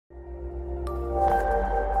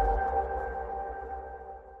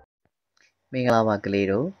မင်္ဂလာပါကလေး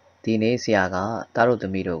တို့ဒီနေ့ဆရာကတားတို့သ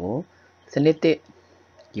မီးတို့ကိုစနစ်တစ်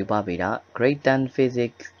ယူပပေးတာ Grade 10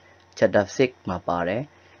 Physics Chapter 6မှာပါတယ်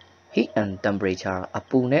Heat and Temperature အ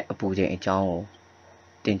ပူနဲ့အပူချိန်အကြောင်းကို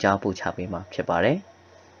တင်ကြားပို့ချပေးမှာဖြစ်ပါတယ်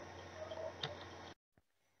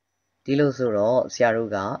ဒီလိုဆိုတော့ဆရာတို့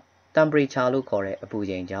က Temperature လို့ခေါ်တဲ့အပူ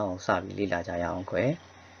ချိန်အကြောင်းကိုစပြီးလေ့လာကြရအောင်ခွဲ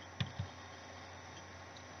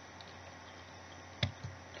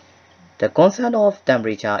The concept of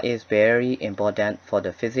temperature is very important for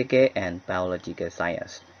the physical and biological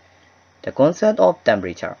science. The concept of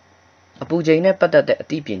temperature အပူချိန်နဲ့ပတ်သက်တဲ့အ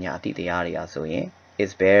သိပညာအသိတရားတွေဆိုရင်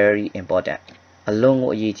is very important အလွန်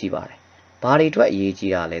ကိုအရေးကြီးပါတယ်။ဘာတွေအတွက်အရေး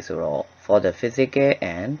ကြီးတာလဲဆိုတော့ for the physical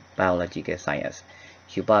and biological science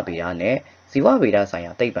ယူပဗေဒနဲ့ဇီဝဗေဒဆိုင်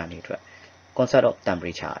ရာသိပ္ပံတွေအတွက် concept of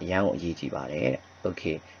temperature အရန်ကိုအရေးကြီးပါတယ်တဲ့။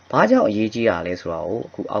 Okay ဘာကြောင့်အရေးကြီးတာလဲဆိုတာကို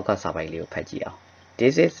အခုအောက်ကစာပိုက်လေးကိုဖတ်ကြည့်အောင်။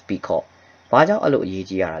 This is because ဘာကြောင့်အဲ့လိုအရေး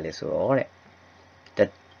ကြီးရတာလဲဆိုတော့တဲ့ The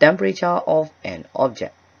temperature of an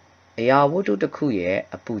object အရာဝတ္ထုတစ်ခုရဲ့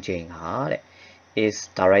အပူချိန်ကတဲ့ is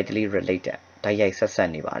directly related တိုက်ရိုက်ဆက်ဆက်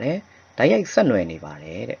နေပါတယ်တိုက်ရိုက်ဆက်နွယ်နေပါတ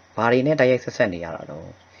ယ်တဲ့ဘာတွေနဲ့တိုက်ရိုက်ဆက်ဆက်နေရတာတော့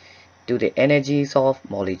to the energies of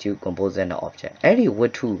molecule composing the object အဲ့ဒီဝ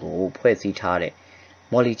တ္ထုကိုဖွဲ့စည်းထားတဲ့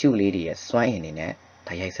molecule လေးတွေရဲ့စွမ်းအင်တွေနဲ့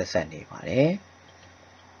တိုက်ရိုက်ဆက်ဆက်နေပါတယ်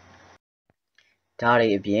ဒါတွေ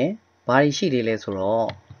အပြင်ဘာတွေရှိသေးလဲဆိုတော့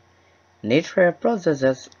Natural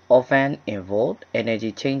processes often involve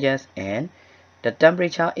energy changes and the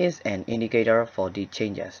temperature is an indicator for the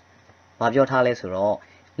changes. ဘာပြောထားလဲဆိုတော့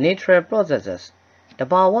natural processes တ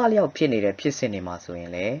ဘာဝလျောက်ဖြစ်နေတဲ့ဖြစ်စဉ်တွေမှာဆိုရ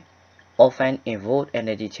င်လေ often involve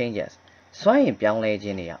energy changes စွမ်းအင်ပြောင်းလဲခြ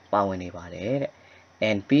င်းတွေကပါဝင်နေပါတယ်တဲ့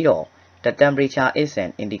and ပြီးတော့ the temperature is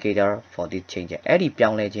an indicator for the changes အဲ့ဒီပြော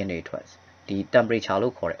င်းလဲခြင်းတွေအတွက်ဒီ temperature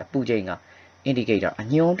လို့ခေါ်တဲ့အပူချိန်က indicator အ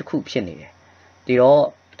ညွှန်းတစ်ခုဖြစ်နေတယ်ဒီတော့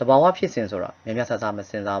တဘာဝဖြစ်စဉ်ဆိုတာများများဆဆမ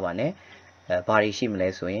စဉ်းစားပါနဲ့ဘာတွေရှိမလဲ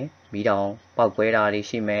ဆိုရင်မီးတောင်ပေါက်ကွဲတာတွေ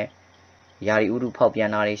ရှိမယ်ရာသီဥတုဖောက်ပြန်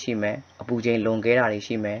တာတွေရှိမယ်အပူချိန်လွန်ကဲတာတွေ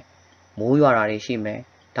ရှိမယ်မိုးရွာတာတွေရှိမယ်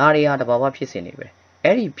ဒါတွေဟာတဘာဝဖြစ်စဉ်တွေပဲ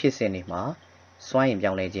အဲ့ဒီဖြစ်စဉ်တွေမှာစွမ်းအင်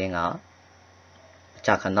ပြောင်းလဲခြင်းကအ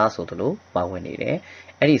ကြာခဏဆိုသလိုပါဝင်နေတယ်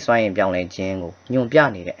အဲ့ဒီစွမ်းအင်ပြောင်းလဲခြင်းကိုညွန်ပြ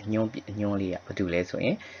နေတဲ့အညွှန်းလေးကဘာတူလဲဆိုရ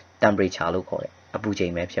င် temperature လို့ခေါ်တဲ့အပူချိ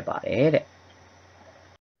န်ပဲဖြစ်ပါတယ်တဲ့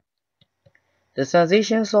The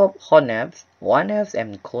sensations of hotness, warmness,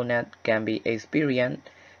 and coldness can be experienced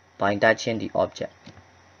by touching the object.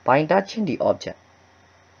 By touching the object,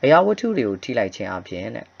 အရာဝတ္ထုတွေကိုထိလိုက်ခြင်းအပြင်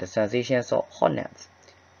the sensations of hotness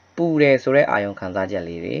ပူတယ်ဆိုတဲ့အာရုံခံစားချက်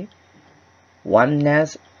လေးတွေ warmness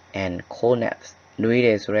and coldness နွေးတ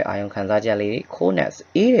ယ်ဆိုတဲ့အာရုံခံစားချက်လေးတွေ coldness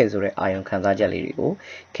အေးတယ်ဆိုတဲ့အာရုံခံစားချက်လေးတွေကို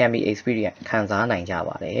can be experienced ခံစားနိုင်ကြ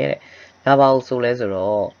ပါတယ်တဲ့။ဒါပါလို့ဆိုလဲဆို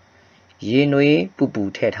တော့ရေနွေးပူပူ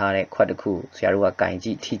ထည့်ထားတဲ့ခွက်တစ်ခုဆရာတို့ကကင်ကြ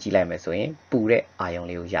ည့်ထိကြည့်လိုက်မယ်ဆိုရင်ပူတဲ့အာရုံ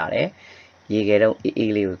လေးကိုရတယ်ရေခဲတော့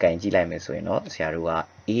အေးလေးကိုကင်ကြည့်လိုက်မယ်ဆိုရင်တော့ဆရာတို့က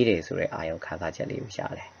အေးတယ်ဆိုတဲ့အာရုံခံစားချက်လေးကိုရ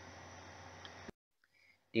တယ်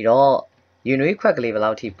ဒီတော့ရေနွေးခွက်ကလေးဘယ်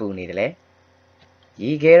လောက်ထိပူနေတယ်လဲ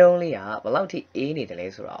ရေခဲတုံးလေးကဘယ်လောက်ထိအေးနေတယ်လဲ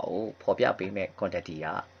ဆိုတာကိုဖော်ပြပေးမဲ့ quantity က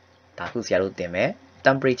ဒါခုဆရာတို့သင်မယ်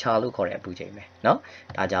temperature လို့ခေါ်တဲ့အပူချိန်ပဲเนาะ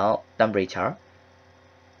ဒါကြောင့်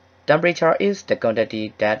temperature is the quantity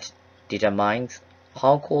that determines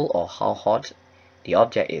how cold or how hot the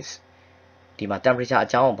object is ဒီမှာ temperature အ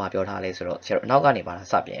ကြောင်းကိုဘာပြောထားလဲဆိုတော့ဆရာတို့နောက်ကနေပါ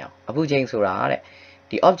စပြင်အောင်အပူချိန်ဆိုတာတဲ့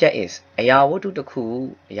the object is အရာဝတ္ထုတစ်ခု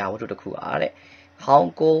အားတဲ့ how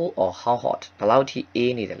cold or how hot ဘယ်လောက်ထိ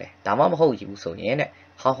အေးနေတယ်လဲဒါမှမဟုတ်ဘူးဆိုရင်တဲ့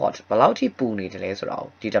how hot ဘယ်လောက်ထိပူနေတယ်လဲဆိုတာကို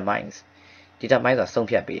determines ဆိုတာဆုံး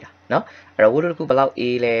ဖြတ်ပေးတာเนาะအဲ့တော့ဝတ္ထုတစ်ခုဘယ်လောက်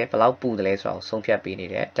အေးလဲဘယ်လောက်ပူတယ်လဲဆိုတာကိုဆုံးဖြတ်ပေးနေ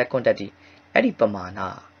တဲ့ that quantity အဲ့ဒီပမာဏ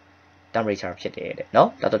temperature ဖြစ်တယ်တဲ့เนาะ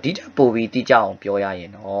ဒါတော့ဒီထက်ပိုပြီးတိကျအောင်ပြောရရ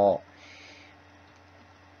င်တော့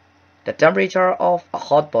the temperature of a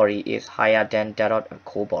hot body is higher than that of a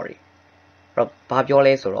cold body အဲ့တော့ဘာပြော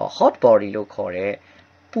လဲဆိုတော့ hot body လို့ခေါ်တဲ့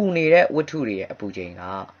ပူနေတဲ့ဝတ္ထုတွေရဲ့အပူချိန်က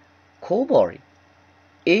cold body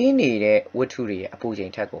အေးနေတဲ့ဝတ္ထုတွေရဲ့အပူချိ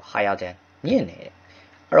န်ထက်ကို higher than မြင့်နေတယ်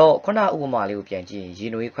အဲ့တော့ခုနဥပမာလေးကိုပြန်ကြည့်ရင်ရေ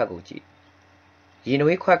နွေးခွက်ကိုကြည့်ရေ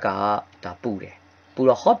နွေးခွက်ကဒါပူတယ်ပူ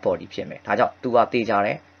တော့ hot body ဖြစ်မယ်ဒါကြောင့်သူကတေးကြတ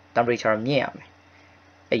ယ်temperature မြင့်ရမယ်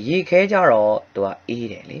ရေခဲကြတော့သူကအေး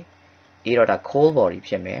တယ်လေအေးတော့ဒါ cold body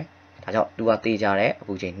ဖြစ်မယ်ဒါကြောင့်သူကတေးကြတယ်အ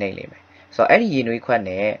ပူချိန်နှိမ့်လိမ့်မယ်ဆိုတော့အဲ့ဒီရေနွေးခွက်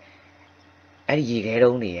နဲ့အဲ့ဒီရေခဲ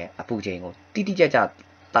တုံးတွေရဲ့အပူချိန်ကိုတိတိကျကျ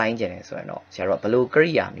တိုင်းကျင်တယ်ဆိုရင်တော့ဆရာတို့ကဘယ်လိုကိ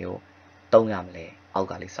ရိယာမျိုးသုံးရမလဲအောက်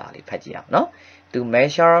ကလေးစာလေးဖတ်ကြည့်အောင်နော် To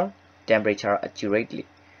measure temperature accurately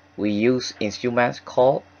we use instruments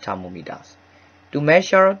called thermometers To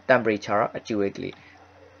measure temperature accurately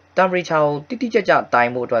temperature ကိုတိတိကျကျတို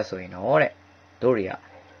င်းဖို့အတွက်ဆိုရင်တော့တဲ့တို့တွေက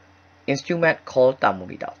instrument called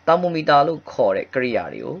thermometer လို့ခေါ်တဲ့ကိရိယာ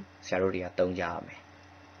တွေကိုဆရာတို့တွေကသုံးကြရမယ်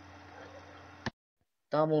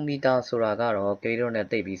thermometer ဆိုတာကတော့ကလေးတို့နဲ့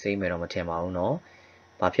တိတ်ပြီးစိမ့်မယ်တော့မထင်ပါဘူးเนาะ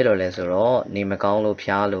ဘာဖြစ်လို့လဲဆိုတော့နေမကောင်းလို့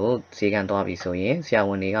ဖျားလို့ဈေးကန်သွားပြီဆိုရင်ဆရာဝ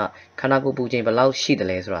န်တွေကခန္ဓာကိုယ်ပူချိန်ဘယ်လောက်ရှိတယ်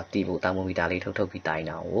လဲဆိုတာသိဖို့ thermometer လေးထုတ်ပြီးတိုင်း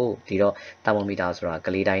တာကိုဒီတော့ thermometer ဆိုတာက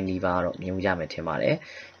လေးတိုင်းနီးပါးတော့မြင်ရမယ်ထင်ပါတယ်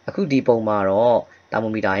အခုဒီပုံမှာတော့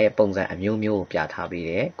thermometer ရဲ့ပုံစံအမျိုးမျိုးကိုပြထားပေး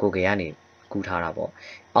တယ် Google ကနေကူးထားတာပေါ့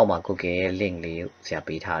အောက်မှာ Google ရဲ့ link လေးကိုဆရာ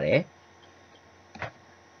ပေးထားတယ်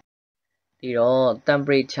ဒီတော့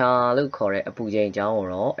temperature လို့ခေါ်တဲ့အပူချိန်အကြောင်းကို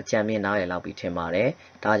တော့အကြံမြင့်နားလည်လောက်ပြီးထင်ပါတယ်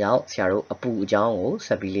။ဒါကြောင့်ဆရာတို့အပူအကြောင်းကိုဆ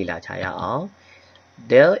က်ပြီးလေ့လာချရအောင်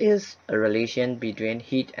There is a relation between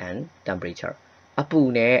heat and temperature. အပူ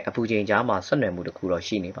နဲ့အပူချိန်ကြားမှာဆက်နွယ်မှုတစ်ခုတော့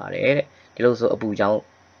ရှိနေပါတယ်တဲ့။ဒီလိုဆိုအပူကြောင်း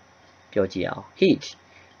ပြောကြည့်အောင် Heat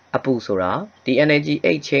အပူဆိုတာ the energy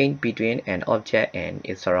exchange between an object and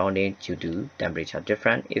its surrounding due to temperature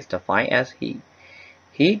difference is defined as heat.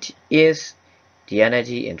 Heat is the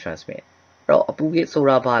energy in transmit. တော့အပူကြီးဆို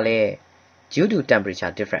တာဘာလဲ due to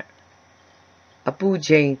temperature difference အပူ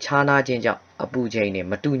ချိန်ခြားနာခြင်းကြောင့်အပူချိန်နဲ့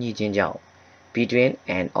မတူညီခြင်းကြောင့် between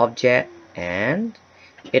an object and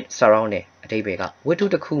its surrounding အဓိပ္ပာယ်ကဝတ္ထု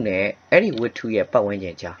တစ်ခုနဲ့အဲ့ဒီဝတ္ထုရဲ့ပတ်ဝန်းကျ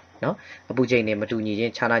င်ကြားเนาะအပူချိန်နဲ့မတူညီခြ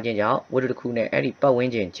င်းခြားနာခြင်းကြောင့်ဝတ္ထုတစ်ခုနဲ့အဲ့ဒီပတ်ဝ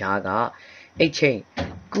န်းကျင်ကြားက exchange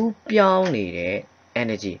ကူးပြောင်းနေတဲ့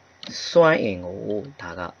energy စွမ်းအင်ကိုဒါ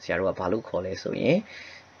ကဆရာတို့ကဘာလို့ခေါ်လဲဆိုရင်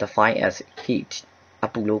define as heat အ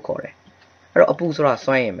ပူလို့ခေါ်တယ်အဲ့တော့အပူဆိုတာ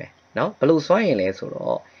စွမ်းအင်ပဲเนาะဘယ်လိုစွမ်းအင်လဲဆို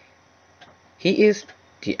တော့ he is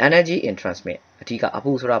the energy in transmit အဓိကအ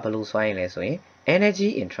ပူဆိုတာဘယ်လိုစွမ်းအင်လဲဆိုရင် energy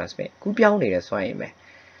in transmit ကူးပြောင်းနေတဲ့စွမ်းအင်ပဲ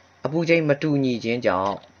အပူချိန်မတူညီခြင်းကြော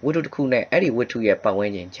င့်ဝတ္ထုတစ်ခုနဲ့အဲ့ဒီဝတ္ထုရဲ့ပတ်ဝ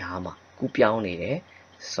န်းကျင်ကြားမှာကူးပြောင်းနေတဲ့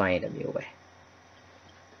စွမ်းအင်တစ်မျိုးပဲ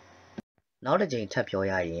နောက်တစ်ချိန်ထပ်ပြော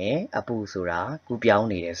ရရင်အပူဆိုတာကူးပြောင်း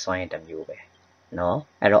နေတဲ့စွမ်းအင်တစ်မျိုးပဲเนาะ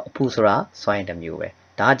အဲ့တော့အပူဆိုတာစွမ်းအင်တစ်မျိုးပဲ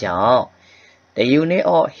ဒါကြောင့် the unit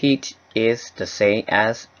of heat is the same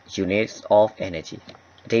as units of energy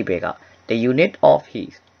အဓိပ္ပာယ်က the unit of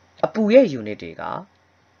heat အပူရဲ့ unit တွေက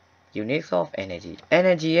units of energy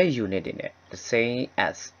ရဲ့ unit တွေနဲ့ the same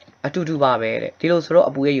as အတူတူပါပဲတဲ့ဒီလိုဆိုတော့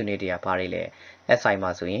အပူရဲ့ unit တွေကဘာတွေလဲ SI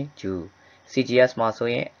မှာဆိုရင် joule CGS မှာဆို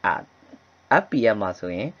ရင် at FPM မှာ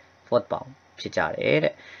ဆိုရင် watt pound ဖြစ်ကြတယ်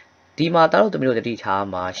တဲ့ဒီမှာတားလို့တမျိုးတတိထား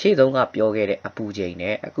မှာရှေ့ဆုံးကပြောခဲ့တဲ့အပူချိန်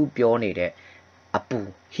နဲ့အခုပြောနေတဲ့အပူ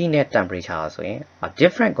heat နဲ့ temperature ဆိုရင်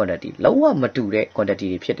different quantity လုံးဝမတူတဲ့ quantity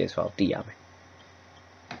တွေဖြစ်တယ်ဆိုတော့သိရမယ်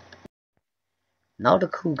နောက်တ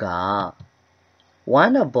စ်ခုက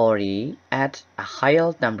when a body at a higher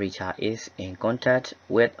temperature is in contact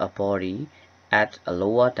with a body at a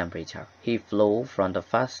lower temperature heat flow from the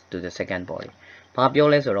first to the second body ဘာပြော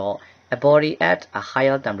လဲဆိုတော့ a body at a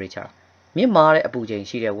higher temperature မြင့်မားတဲ့အပူချိန်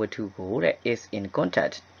ရှိတဲ့ဝတ္ထုကိုတဲ့ is in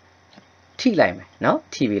contact ထိလိုက်မယ်เนาะ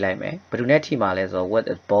ထိပေးလိုက်မယ်ဘယ်သူနဲ့ထိမှာလဲဆိုတော့ with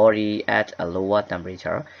a body at a lower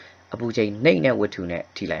temperature အပူချိန်နှိမ့်တဲ့ဝတ္ထုနဲ့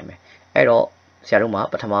ထိလိုက်မယ်အဲ့တော့ဆရာတို့မှာ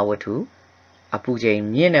ပထမဝတ္ထုအပူချိန်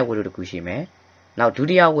မြင့်တဲ့ဝတ္ထုတစ်ခုရှိမယ်နောက်ဒု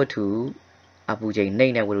တိယဝတ္ထုအပူချိန်နှိ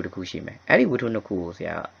မ့်တဲ့ဝတ္ထုတစ်ခုရှိမယ်အဲ့ဒီဝတ္ထုနှစ်ခုကိုဆ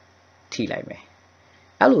ရာထိလိုက်မယ်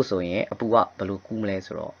အဲ့လိုဆိုရင်အပူကဘယ်လိုကူးမလဲ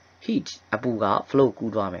ဆိုတော့ heat အပူက flow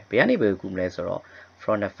ကူးသွားမယ်ဘယ်ကနေဘယ်ကိုကူးမလဲဆိုတော့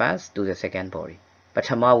from the first to the second body ပထ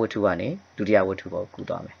မဝတ္ထုကနေဒုတိယဝတ္ထုပေါ်ကူး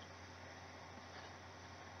သွားမယ်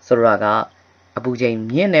ဆိုတော့ကအပူချိန်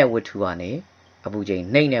မြင့်တဲ့ဝတ္ထုကနေအပူချိန်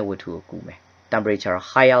နှိမ့်တဲ့ဝတ္ထုကိုကူးမယ် temperature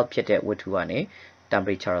higher ဖြစ်တဲ့ဝတ္ထုကနေ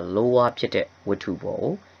temperature lower ဖြစ်တဲ့ဝတ္ထုပေါ်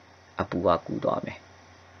ကိုအပူကကူးသွားမယ်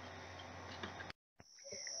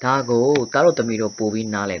ဒါကိုတားတို့သမီးတို့ပို့ပြီး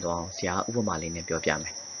နားလည်သွားအောင်ဆရာဥပမာလေးနဲ့ပြောပြမ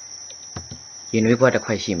ယ်ရင်နွေးခွက်တစ်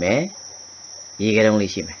ခွက်ရှိမယ်ရေခဲတုံး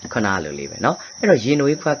လေးရှိမယ်ခဏလိုလေးပဲเนาะအဲ့တော့ရင်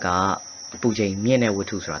နွေးခွက်ကအပူချိန်မြင့်တဲ့ဝတ္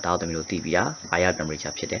ထုဆိုတာတားတို့သမီးတို့သိပြီလား higher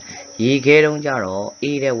temperature ဖြစ်တယ်ရေခဲတုံးကြတော့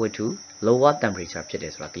အေးတဲ့ဝတ္ထု lower temperature ဖြစ်တ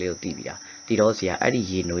ယ်ဆိုတာကလေးတို့သိပြီလားဒီတော့ဆရာအဲ့ဒီ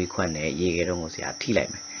ရေနွေးခွက်နဲ့ရေခဲတုံးကိုဆရာထိလို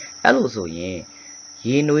က်မယ်အဲ့လိုဆိုရင်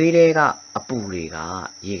ရေနွေးတွေကအပူတွေက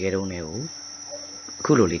ရေခဲတုံးတွေကိုအ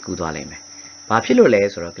ခုလိုလေးကူးသွားလိမ့်မယ်။ဘာဖြစ်လို့လဲ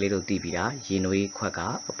ဆိုတော့ကလေးတို့သိပြီလားရေနွေးခွက်က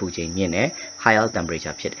အပူချိန်မြင့်တယ် higher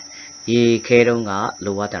temperature ဖြစ်တယ်။ရေခဲတုံးက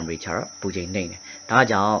lower temperature အပူချိန်နှိမ့်တယ်။ဒါ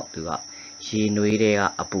ကြောင့်သူကရေနွေးတွေက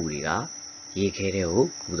အပူတွေကရေခဲတွေကို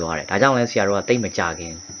ကူးသွားတယ်။ဒါကြောင့်လဲဆရာတို့ကတိတ်မကြခ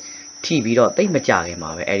င်ထိပြီးတော့တိတ်မကြခင်မှာ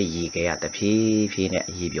ပဲအဲ့ဒီရေခဲကတဖြည်းဖြည်းနဲ့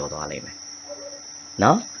အရေးပြောသွားလိမ့်မယ်။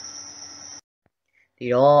နော်ဒီ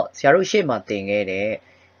တော့ဆရာတို့ရှေ့မှာသင်ခဲ့တဲ့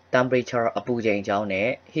temperature အပူချိန်အကြောင်းနဲ့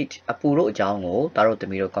heat အပူတို့အကြောင်းကိုဒါတို့သ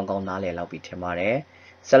မီးတို့ကောင်းကောင်းနားလည်လောက်ပြီးထင်ပါတယ်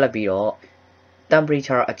ဆက်လက်ပြီးတော့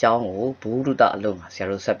temperature အကြောင်းကိုဘူဒုတအလုံးမှာဆရာ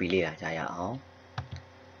တို့ဆက်ပြီးလေ့လာကြရအောင်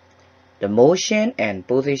The motion and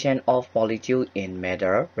position of molecule in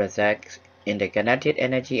matter results in the kinetic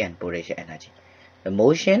energy and potential energy The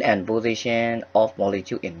motion and position of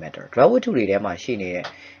molecule in matter ဒြဝတ္ထုတွေထဲမှာရှိနေတဲ့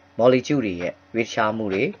molecule တွေရဲ့ရွေ့ရှားမှု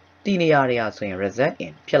တွေတည်နေရာတွေဟာဆိုရင် result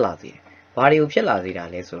in ဖြစ်လာစေတယ် ဘာတွေကိုဖြစ်လာစေတာ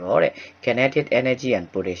လဲဆိုတော့တဲ့ kinetic energy and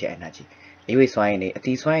potential energy အရွေ့စွမ်းအင်တွေအ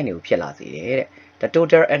တီးစွမ်းအင်တွေကိုဖြစ်လာစေတယ်တဲ့ the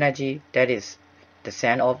total energy that is the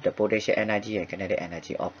sum of the potential energy and kinetic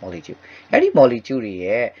energy of molecule အဲ့ဒီ molecule တွေ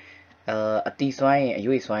ရဲ့အတီးစွမ်းအင်အ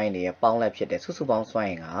ရွေ့စွမ်းအင်တွေရဲ့ပေါင်းလိုက်ဖြစ်တဲ့စုစုပေါင်းစွမ်း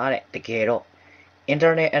အင်ကတဲ့တကယ်တော့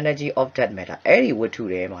internal energy of that matter အဲ့ဒီဝတ္ထု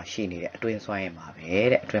ထဲမှာရှိနေတဲ့အတွင်းစွမ်းအင်ပါပဲ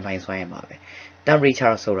တဲ့အတွင်းပိုင်းစွမ်းအင်ပါပဲ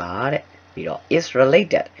temperature ဆိုတာတဲ့ပြီးတော့ is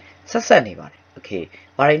related ဆက်ဆက်နေပါတယ် okay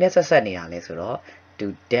ဘာတွေနဲ့ဆက်ဆက်နေတာလဲဆိုတော့ to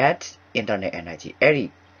that internal energy အဲ့ဒီ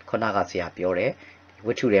ခုနကဆရာပြောတဲ့ဝ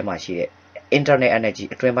တ္ထုထဲမှာရှိတဲ့ internal energy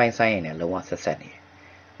အတွင်းပိုင်းစွမ်းအင်နဲ့လုံးဝဆက်ဆက်နေတယ်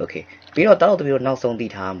okay ပြီးတော့တောက်တပြီးတော့နောက်ဆုံးသိ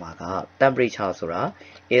ထားမှာက temperature ဆိုတာ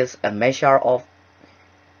is a measure of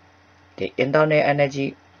the internal energy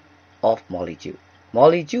of molecule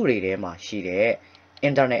molecule တွေထဲမှာရှိတဲ့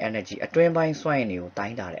internal energy အတွင်းပိုင်းစွမ်းအင်တွေကိုတို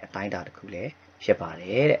င်းတာတဲ့အတိုင်းတာတစ်ခုလည်းဖြစ်ပါတ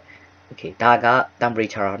ယ်တဲ့ okay ဒါက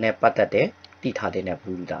temperature နဲ့ပတ်သက်တဲ့သိထားတဲ့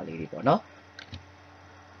ဘူလူတာလေးတွေပေါ့နော်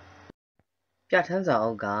ပြဋ္ဌာန်းစာ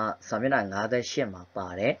အုပ်ကစာမျက်နှာ58မှာပါ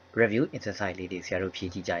တဲ့ review exercise လေးတွေဆရာတို့ဖြ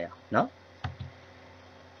ည့်ကြည့်ကြရအောင်နော်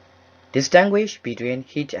distinguish between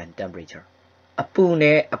heat and temperature အပူ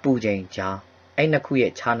နဲ့အပူချိန်ကြားအဲ့နှစ်ခု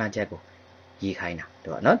ရဲ့ခြားနာချက်ကိုရေးခိုင်းတာ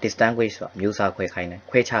တို့နော် distinguish ဆိုတာမျိုးစားခွဲခိုင်းတယ်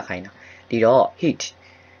ခွဲခြားခိုင်းတာဒီတော့ heat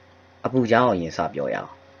အပူကြောင့်အရင်စပြောရအော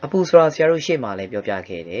င်အပူဆိုတာဆရာတို့ရှေ့မှာလည်းပြောပြ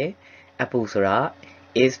ခဲ့တယ်အပူဆိုတာ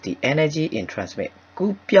is the energy in transmit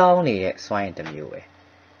ကူးပြောင်းနေတဲ့စွမ်းအင်တစ်မျိုးပဲ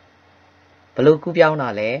ဘလို့ကူးပြောင်းတာ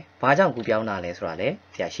လဲဘာကြောင့်ကူးပြောင်းတာလဲဆိုတာလဲ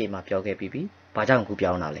ဆရာရှေ့မှာပြောခဲ့ပြီးပြီဘာကြောင့်ကူး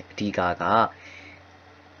ပြောင်းတာလဲအဓိက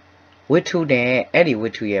ဝတ္ထုနဲ့အဲ့ဒီဝ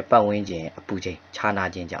တ္ထုရဲ့ပတ်ဝန်းကျင်အပူချိန်ခြားနာ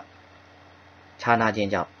ခြင်းကြောင့်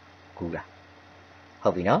ကူးတာဟု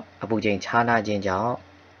တ်ပြီနော်အပူချိန်ခြားနာခြင်းကြောင့်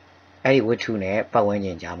အဲ့ဒီဝတ္ထုနဲ့ပတ်ဝန်းကျ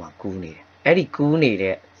င်ကြားမှာကူးနေတယ်အဲ့ဒီကူးနေ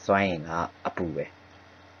တဲ့စွမ်းအင်ကအပူပဲ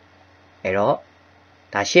အဲ့တော့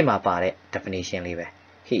ဒါရှေ့မှာပါတဲ့ definition လေးပဲ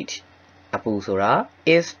heat အပူဆိုတာ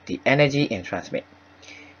is the energy in transmit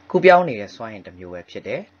ကူးပြောင်းနေတဲ့စွမ်းအင်တစ်မျိုးပဲဖြစ်တ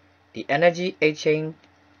ယ် the energy exchange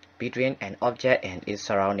between an object and its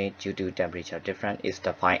surrounding due to temperature difference is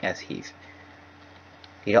defined as heat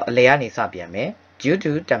ဒီတော့အလေကနေစပြန်မယ် due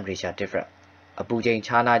to temperature difference အပူချိန်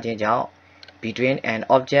ခြားနာခြင်းကြောင့် between an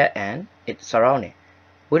object and its surrounding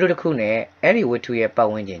ဝတ္ထုတစ်ခုနဲ့အဲ့ဒီဝတ္ထုရဲ့ပတ်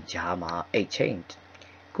ဝန်းကျင်ကြားမှာ exchange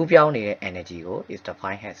ကူးပြောင်းနေတဲ့ energy ကို is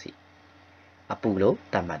defined as heat အပူလို့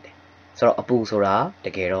သတ်မှတ်တယ်ဆိုတော့အပူဆိုတာတ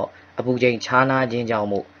ကယ်တော့အပူချိန်ခြားနာခြင်းကြောင့်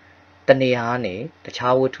မို့တနေရာကနေတ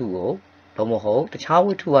ခြားဝတ္ထုကိုဘာမဟုတ်တခြားဝ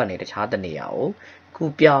တ္ထုကနေတခြားတနေရာကို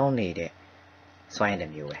ကူးပြောင်းနေတဲ့စွမ်းအင်တ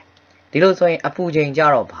စ်မျိုးပဲဒီလိုဆိုရင်အပူချိန်ကြ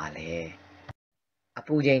တော့ဘာလဲအ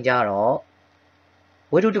ပူချိန်ကြတော့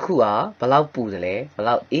ဝတ္ထုတစ်ခုကဘလောက်ပူတယ်လဲဘ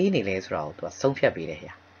လောက်အေးနေလဲဆိုတာကိုသူကဆုံးဖြတ်ပေးတယ်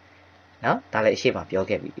ဟဲ့နော်ဒါလည်းအရှိမပြော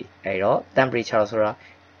ခဲ့ပြီးပြီအဲ့တော့ temperature ဆိုတာ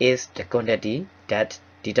is the quantity that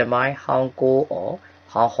determine how cold or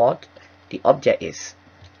how hot the object is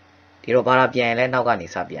ဒီတော့ဘာသာပြန်ရင်လဲနောက်ကနေ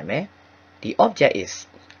စပြန်မယ် the object is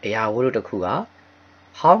အရာဝတ္ထုတစ်ခုက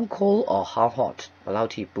how cold or how hot ဘယ်လောက်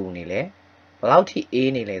ထိပူနေလဲဘယ်လောက်ထိ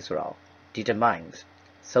အေးနေလဲဆိုတာကို determines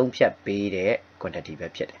ဆုံးဖြတ်ပေးတဲ့ quantity ပဲ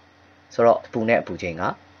ဖြစ်တယ်ဆိုတော့အပူနဲ့အပူချိန်က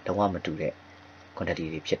လုံးဝမတူတဲ့ quantity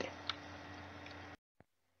တွေဖြစ်တယ်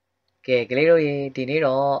ကဲကလေးတို့ရေဒီနေ့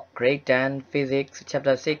တော့ grade 10 physics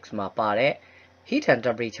chapter 6မှာပါတဲ့ heat and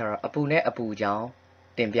temperature အပူနဲ့အပူကြောင့်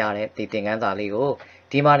တင်ပြတဲ့ဒီသင်ခန်းစာလေးကို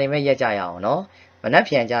ဒီမှာနေမဲ့ရက်ကြရအောင်เนาะမနှက်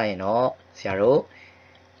ဖြန်ကြရင်တော့ဆရာတို့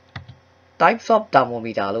types of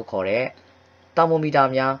thermometer လို့ခေါ်တဲ့ thermometer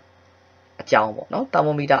များအကြောင်းပေါ့เนาะ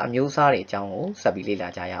thermometer အမျိုးအစားတွေအကြောင်းကိုဆက်ပြီးလေ့လာ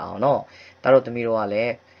ကြရအောင်เนาะဒါတော့သမီးတို့ကလ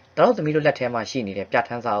ည်းသမီးတို့လက်ထဲမှာရှိနေတဲ့ပြဋ္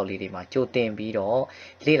ဌာန်းစာအုပ်လေးတွေမှာကြိုတင်ပြီးတော့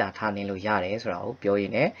လေ့လာထားနေလို့ရတယ်ဆိုတာကိုပြောရ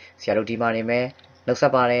င်းနဲ့ဆရာတို့ဒီမှာနေမဲ့နှုတ်ဆ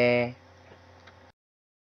က်ပါတယ်